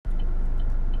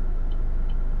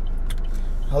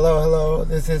Hello,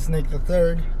 this is Nick the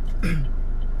Third.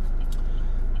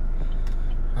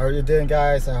 How are you doing,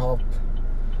 guys? I hope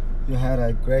you had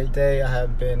a great day. I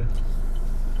haven't been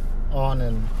on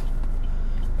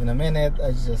in a minute.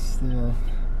 I just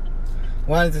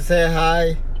wanted to say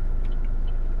hi.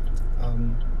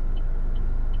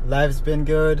 Life's been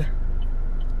good.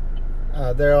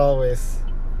 There are always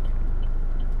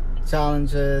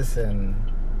challenges and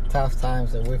tough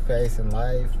times that we face in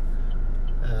life.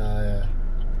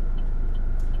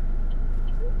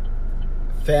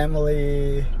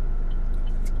 Family,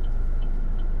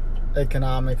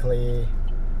 economically,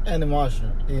 and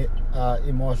emotionally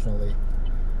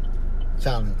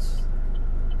challenged.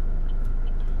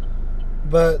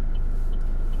 But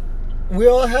we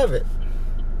all have it.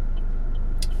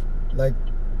 Like,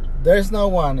 there's no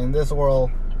one in this world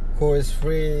who is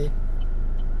free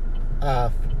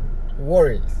of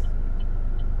worries.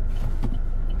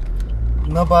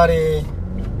 Nobody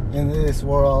in this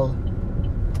world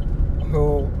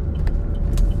who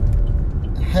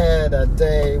had a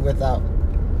day without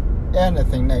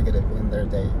anything negative in their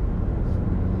day.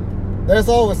 There's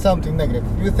always something negative.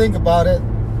 If you think about it,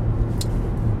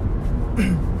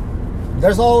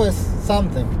 there's always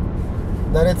something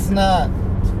that it's not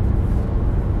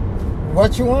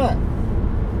what you want.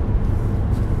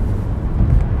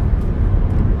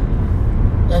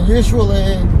 And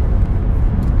usually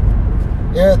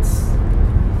it's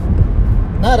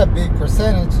not a big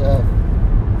percentage of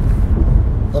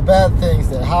the bad things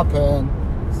that happen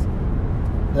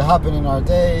in our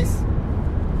days,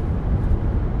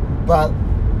 but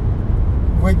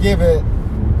we give it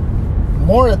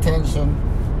more attention,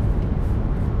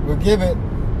 we give it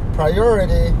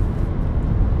priority,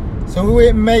 so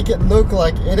we make it look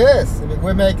like it is.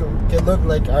 We make it look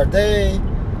like our day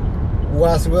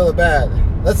was really bad.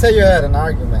 Let's say you had an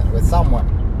argument with someone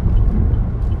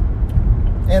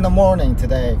in the morning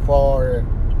today for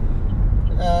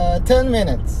 10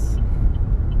 minutes.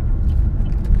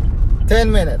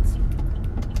 10 minutes.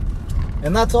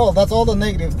 And that's all. That's all the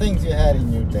negative things you had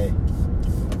in your day.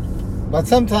 But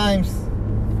sometimes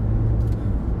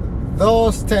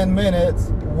those 10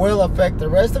 minutes will affect the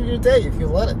rest of your day if you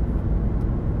let it.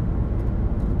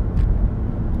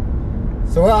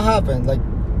 So what happened? Like,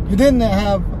 you didn't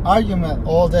have argument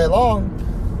all day long.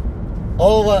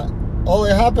 All that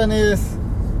happened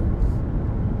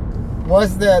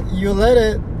was that you let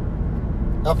it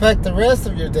affect the rest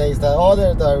of your days, the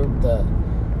other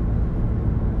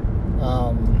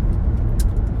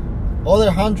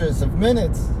hundreds of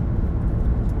minutes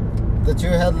that you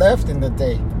had left in the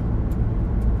day.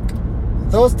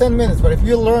 Those 10 minutes, but if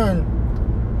you learn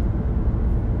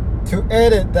to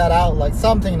edit that out, like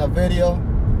something in a video,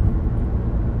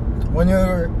 when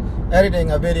you're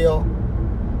editing a video,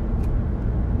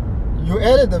 you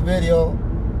edit the video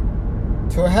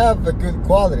to have a good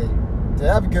quality, to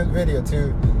have a good video,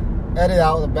 to edit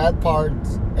out the bad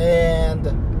parts and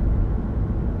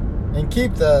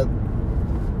keep the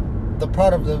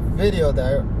part of the video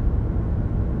there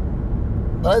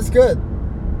that's good.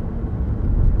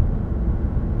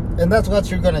 And that's what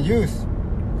you're gonna use.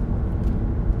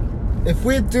 If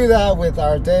we do that with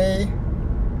our day,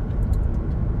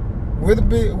 we would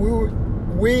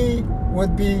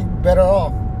be better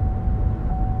off.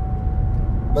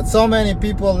 But so many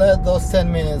people let those 10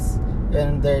 minutes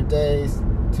in their days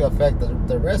to affect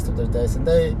the rest of their days, and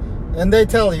they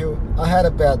tell you, I had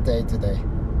a bad day today.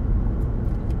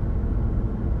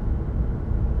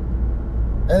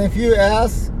 And if you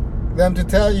ask them to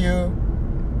tell you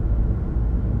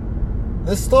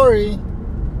the story,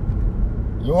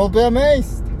 you will be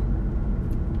amazed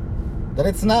that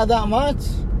it's not that much.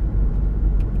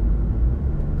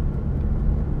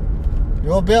 You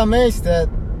will be amazed that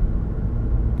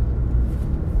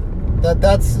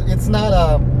it's not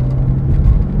a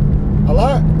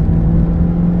lot.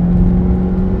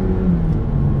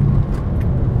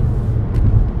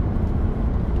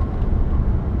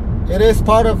 It is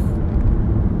part of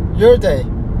your day.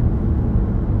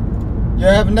 You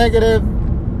have negative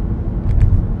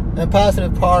and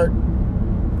positive part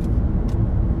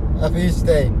of each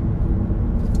day.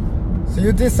 So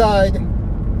you decide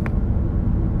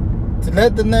to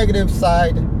let the negative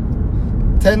side,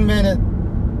 10 minutes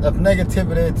of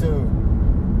negativity, to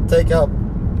take up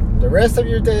the rest of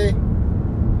your day,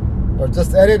 or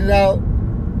just edit it out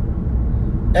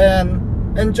and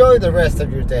enjoy the rest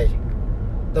of your day,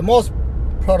 the most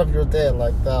part of your day,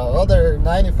 like the other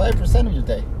 95% of your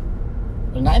day,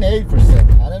 or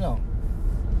 98%, I don't know.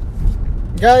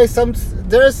 Guys,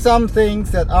 there's some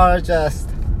things that are just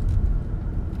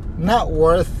not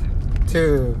worth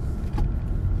to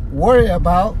worry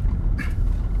about.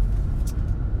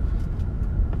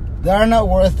 They are not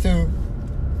worth to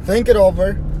think it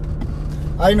over.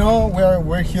 I know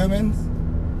we're humans.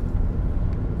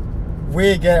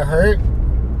 We get hurt,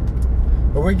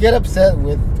 but we get upset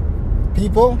with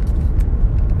people.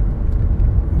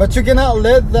 But you cannot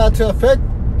let that to affect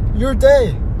your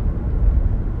day.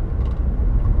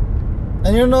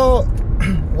 And you know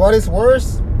what is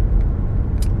worse?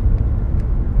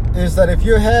 Is that if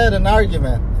you had an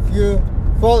argument, if you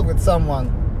fought with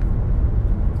someone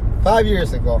 5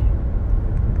 years ago,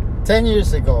 10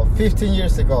 years ago, 15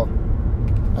 years ago,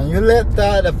 and you let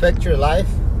that affect your life,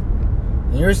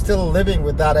 and you're still living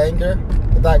with that anger,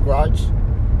 with that grudge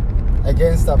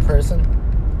against that person,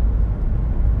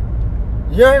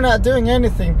 you're not doing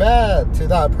anything bad to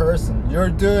that person. You're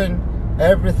doing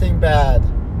everything bad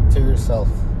to yourself.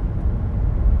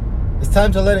 It's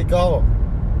time to let it go.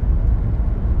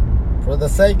 For the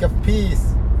sake of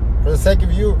peace, for the sake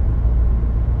of you.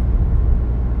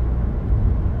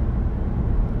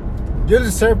 You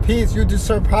deserve peace, you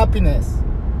deserve happiness.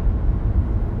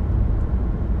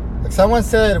 Like someone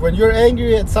said, when you're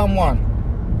angry at someone,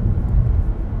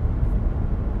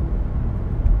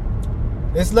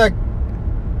 it's like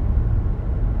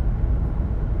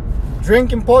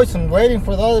drinking poison, waiting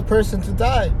for the other person to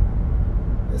die.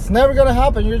 It's never gonna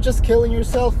happen. You're just killing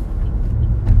yourself.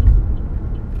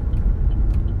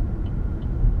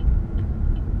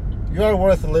 You are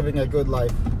worth living a good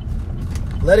life.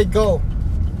 Let it go.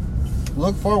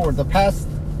 Look forward. The past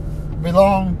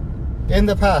belongs in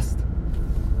the past.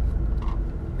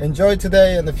 Enjoy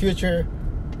today, and the future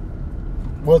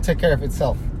will take care of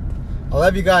itself. I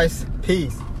love you guys.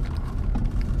 Peace.